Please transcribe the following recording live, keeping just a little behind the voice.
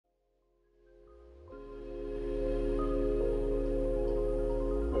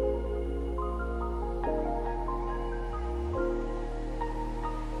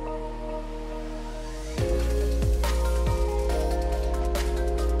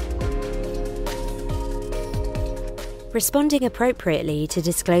Responding appropriately to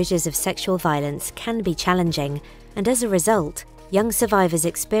disclosures of sexual violence can be challenging, and as a result, young survivors'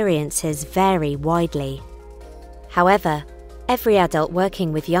 experiences vary widely. However, every adult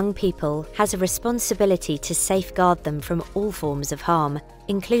working with young people has a responsibility to safeguard them from all forms of harm,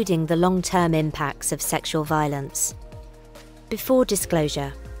 including the long-term impacts of sexual violence. Before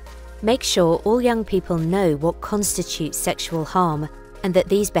disclosure, make sure all young people know what constitutes sexual harm and that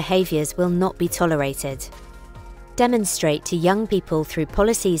these behaviours will not be tolerated. Demonstrate to young people through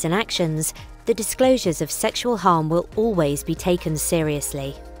policies and actions that disclosures of sexual harm will always be taken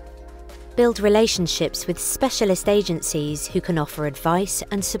seriously. Build relationships with specialist agencies who can offer advice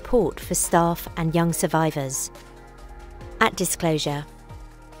and support for staff and young survivors. At disclosure,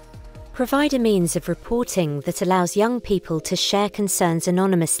 provide a means of reporting that allows young people to share concerns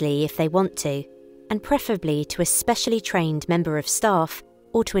anonymously if they want to, and preferably to a specially trained member of staff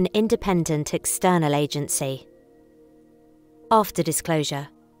or to an independent external agency. After disclosure,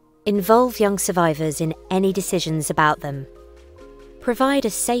 involve young survivors in any decisions about them. Provide a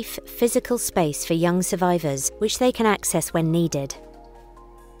safe physical space for young survivors which they can access when needed.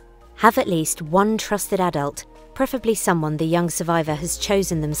 Have at least one trusted adult, preferably someone the young survivor has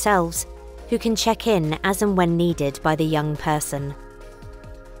chosen themselves, who can check in as and when needed by the young person.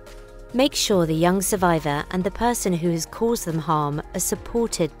 Make sure the young survivor and the person who has caused them harm are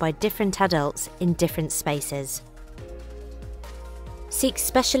supported by different adults in different spaces. Seek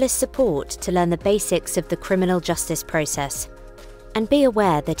specialist support to learn the basics of the criminal justice process, and be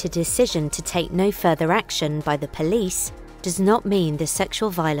aware that a decision to take no further action by the police does not mean the sexual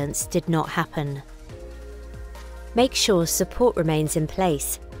violence did not happen. Make sure support remains in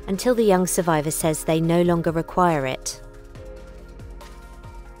place until the young survivor says they no longer require it.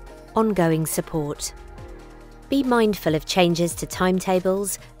 Ongoing support. Be mindful of changes to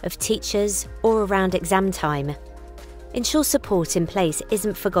timetables, of teachers, or around exam time. Ensure support in place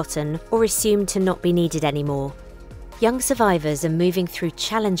isn't forgotten or assumed to not be needed anymore. Young survivors are moving through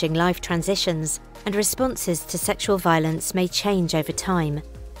challenging life transitions, and responses to sexual violence may change over time.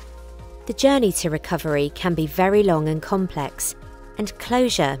 The journey to recovery can be very long and complex, and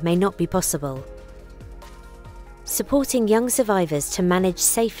closure may not be possible. Supporting young survivors to manage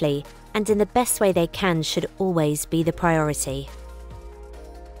safely and in the best way they can should always be the priority.